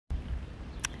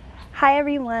Hi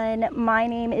everyone, my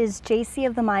name is JC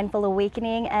of The Mindful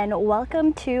Awakening and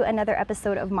welcome to another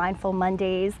episode of Mindful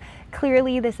Mondays.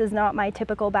 Clearly this is not my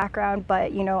typical background,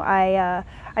 but I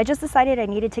just decided I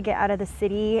needed to get out of the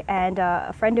city, and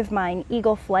a friend of mine,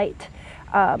 Eagle Flight,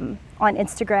 on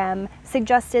Instagram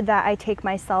suggested that I take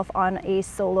myself on a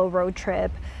solo road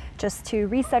trip just to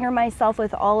recenter myself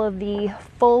with all of the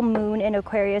full moon in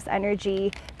Aquarius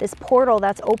energy. This portal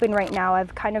that's open right now,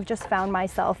 I've kind of just found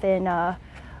myself in a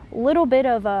little bit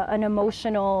of an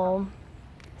emotional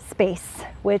space,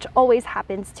 which always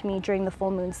happens to me during the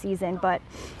full moon season, but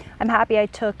I'm happy I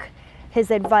took his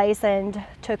advice and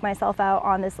took myself out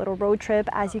on this little road trip.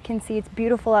 As you can see, it's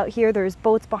beautiful out here. There's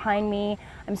boats behind me.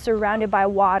 I'm surrounded by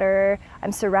water.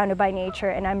 I'm surrounded by nature,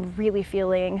 and I'm really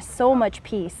feeling so much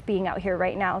peace being out here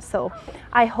right now. So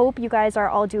I hope you guys are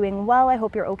all doing well. I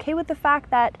hope you're okay with the fact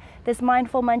that this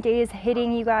Mindful Monday is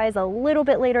hitting you guys a little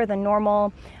bit later than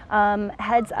normal.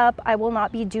 Heads up, I will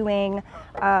not be using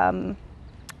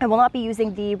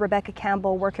the Rebecca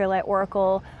Campbell Work Your Light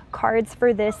Oracle cards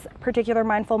for this particular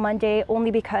Mindful Monday, only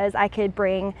because I could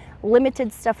bring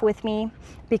limited stuff with me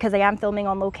because I am filming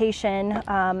on location.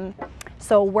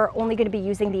 So we're only going to be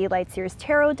using the Light Series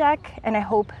Tarot deck, and I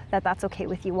hope that that's okay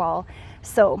with you all.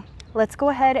 So let's go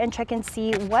ahead and check and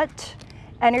see what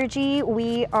energy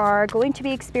we are going to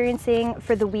be experiencing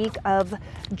for the week of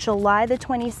July the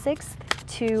 26th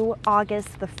to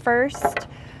August the 1st.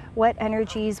 What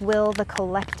energies will the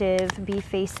collective be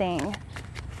facing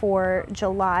for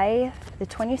July the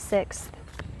 26th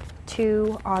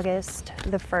to August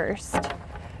the 1st?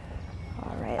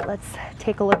 All right, let's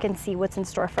take a look and see what's in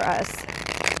store for us.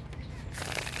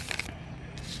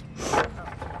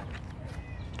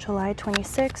 July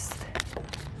 26th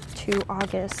to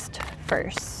August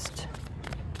 1st.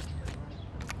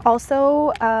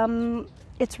 Also,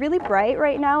 it's really bright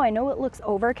right now. I know it looks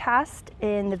overcast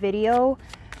in the video,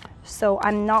 so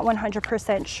I'm not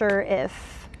 100% sure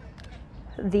if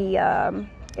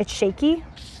it's shaky.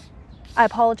 I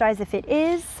apologize if it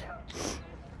is,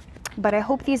 but I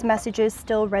hope these messages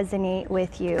still resonate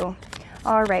with you.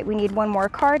 All right, we need one more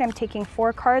card. I'm taking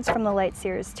 4 cards from the Light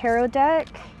Series Tarot deck.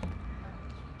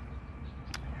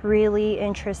 Really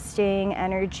interesting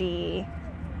energy.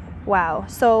 Wow.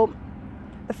 So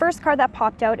the first card that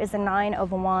popped out is the 9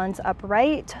 of Wands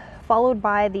upright, followed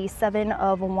by the 7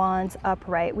 of Wands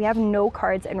upright. We have no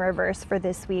cards in reverse for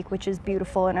this week, which is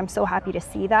beautiful, and I'm so happy to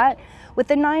see that. With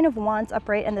the 9 of Wands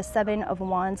upright and the 7 of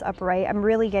Wands upright, I'm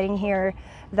really getting here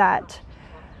that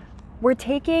we're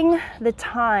taking the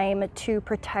time to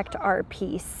protect our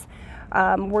peace.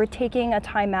 We're taking a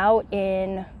time out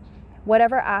in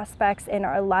whatever aspects in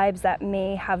our lives that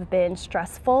may have been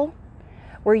stressful.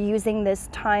 We're using this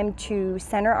time to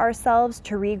center ourselves,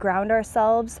 to reground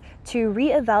ourselves, to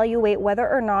reevaluate whether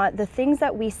or not the things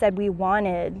that we said we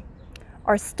wanted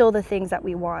are still the things that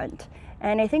we want.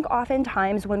 And I think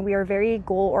oftentimes when we are very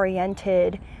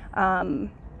goal-oriented and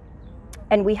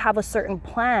we have a certain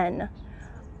plan,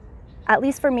 at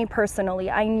least for me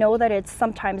personally, I know that it's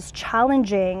sometimes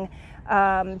challenging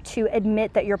to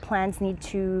admit that your plans need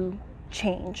to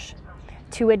change,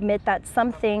 to admit that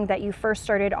something that you first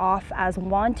started off as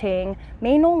wanting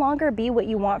may no longer be what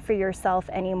you want for yourself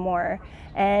anymore.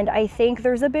 And I think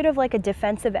there's a bit of like a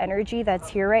defensive energy that's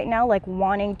here right now, like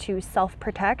wanting to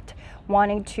self-protect,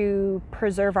 wanting to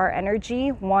preserve our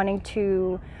energy, wanting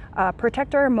to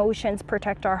protect our emotions,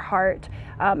 protect our heart.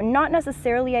 Not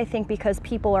necessarily, I think, because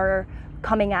people are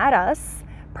coming at us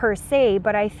per se,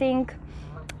 but I think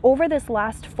over this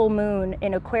last full moon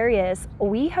in Aquarius,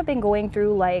 we have been going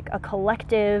through like a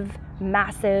collective,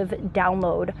 massive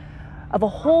download of a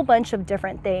whole bunch of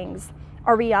different things.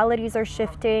 Our realities are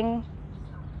shifting,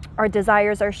 our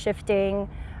desires are shifting.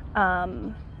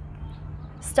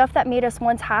 Stuff that made us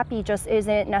once happy just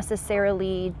isn't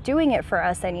necessarily doing it for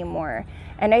us anymore.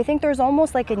 And I think there's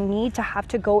almost like a need to have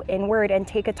to go inward and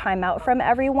take a time out from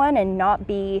everyone and not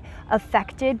be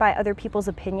affected by other people's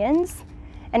opinions.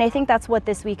 And I think that's what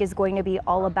this week is going to be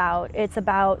all about. It's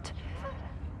about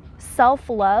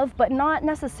self-love, but not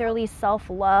necessarily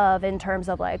self-love in terms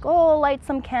of like, oh, light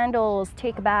some candles,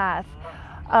 take a bath.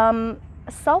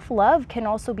 Self-love can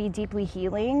also be deeply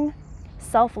healing.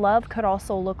 Self-love could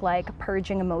also look like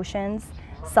purging emotions.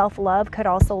 Self-love could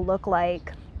also look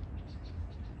like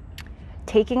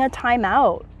taking a time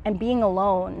out and being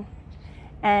alone.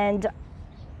 And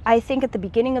I think at the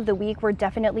beginning of the week, we're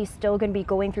definitely still going to be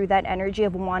going through that energy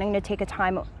of wanting to take a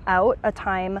time out, a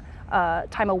time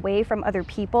away from other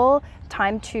people,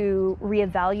 time to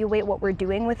reevaluate what we're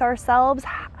doing with ourselves.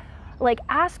 Like,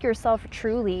 ask yourself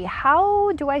truly,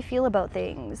 how do I feel about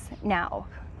things now?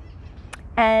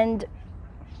 And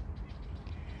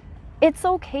it's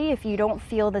okay if you don't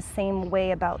feel the same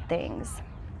way about things.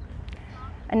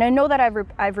 And I know that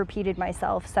I've repeated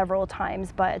myself several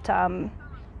times, but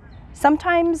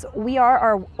sometimes we are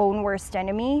our own worst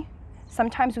enemy.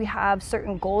 Sometimes we have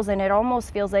certain goals, and it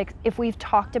almost feels like if we've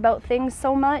talked about things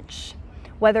so much,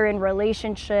 whether in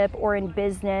relationship or in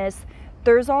business,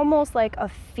 there's almost like a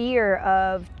fear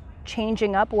of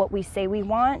changing up what we say we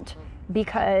want,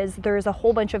 because there's a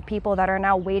whole bunch of people that are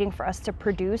now waiting for us to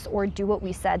produce or do what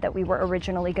we said that we were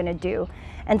originally going to do.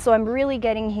 And so I'm really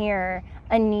getting here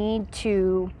a need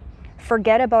to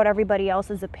forget about everybody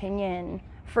else's opinion,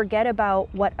 forget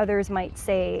about what others might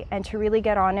say, and to really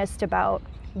get honest about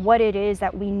what it is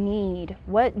that we need.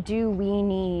 What do we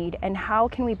need, and how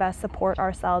can we best support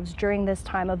ourselves during this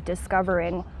time of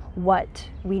discovering what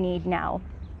we need now?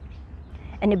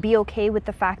 And to be okay with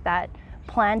the fact that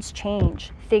plans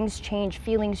change, things change,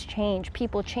 feelings change,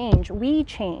 people change, we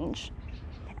change.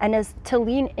 And as to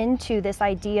lean into this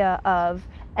idea of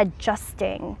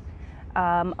adjusting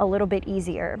a little bit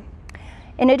easier.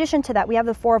 In addition to that, we have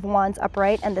the Four of Wands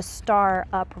upright and the Star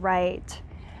upright.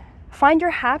 Find your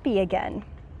happy again.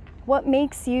 What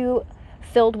makes you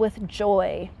filled with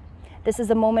joy? This is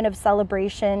a moment of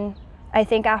celebration. I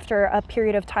think after a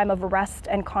period of time of rest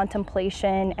and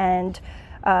contemplation and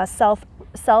self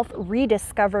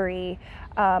rediscovery,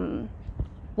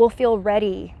 we'll feel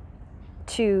ready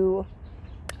to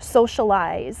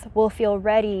socialize. We'll feel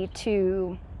ready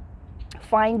to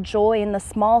find joy in the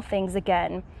small things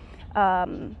again.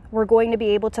 We're going to be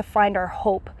able to find our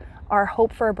hope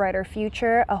for a brighter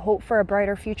future, a hope for a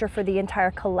brighter future for the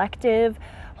entire collective,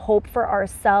 hope for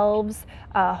ourselves,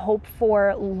 hope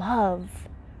for love,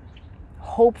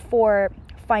 hope for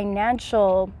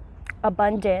financial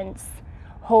abundance,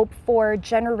 hope for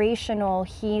generational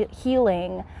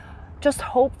healing, just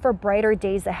hope for brighter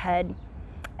days ahead.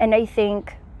 And I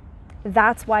think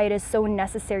that's why it is so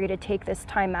necessary to take this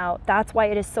time out. That's why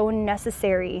it is so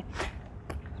necessary.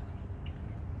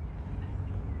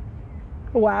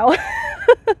 Wow.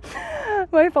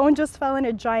 My phone just fell and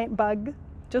a giant bug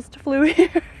just flew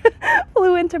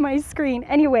into my screen.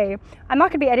 Anyway, I'm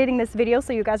not gonna be editing this video,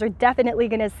 so you guys are definitely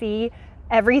gonna see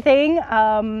everything.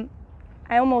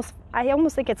 I almost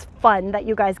think it's fun that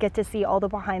you guys get to see all the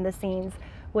behind the scenes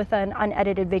with an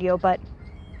unedited video. But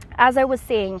as I was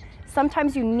saying,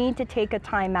 sometimes you need to take a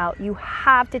time out. You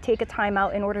have to take a time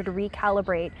out in order to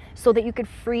recalibrate so that you could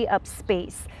free up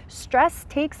space. Stress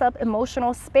takes up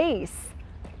emotional space.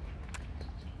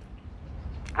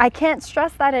 I can't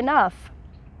stress that enough.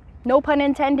 No pun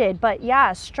intended, but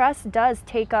yeah, stress does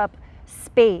take up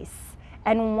space.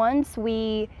 And once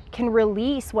we can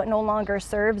release what no longer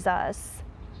serves us,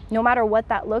 no matter what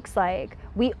that looks like,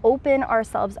 we open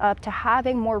ourselves up to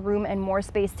having more room and more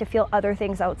space to feel other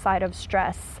things outside of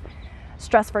stress.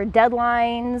 Stress for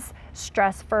deadlines,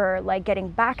 stress for like getting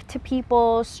back to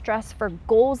people, stress for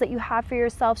goals that you have for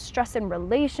yourself, stress in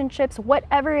relationships,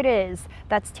 whatever it is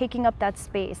that's taking up that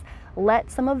space.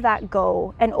 Let some of that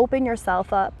go and open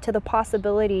yourself up to the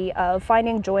possibility of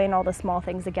finding joy in all the small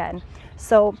things again.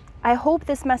 So I hope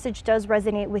this message does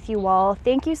resonate with you all.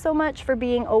 Thank you so much for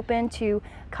being open to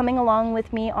coming along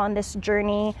with me on this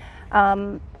journey.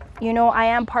 You know, I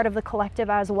am part of the collective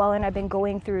as well, and I've been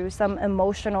going through some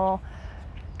emotional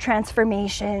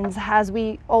transformations, as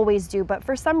we always do. But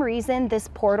for some reason, this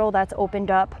portal that's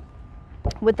opened up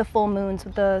with the full moons,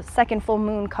 with the second full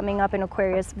moon coming up in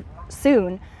Aquarius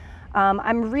soon,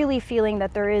 I'm really feeling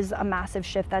that there is a massive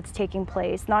shift that's taking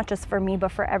place, not just for me,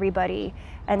 but for everybody.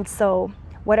 And so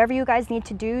whatever you guys need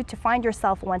to do to find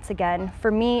yourself once again, for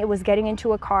me, it was getting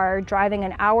into a car, driving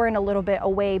an hour and a little bit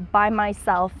away by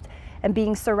myself and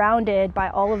being surrounded by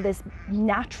all of this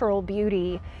natural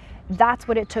beauty. That's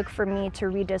what it took for me to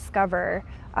rediscover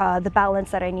the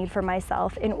balance that I need for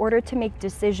myself in order to make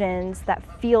decisions that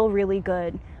feel really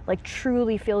good, like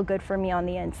truly feel good for me on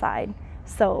the inside.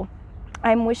 So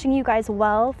I'm wishing you guys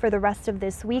well for the rest of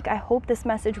this week. I hope this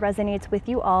message resonates with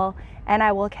you all, and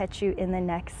I will catch you in the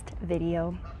next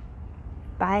video.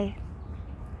 Bye.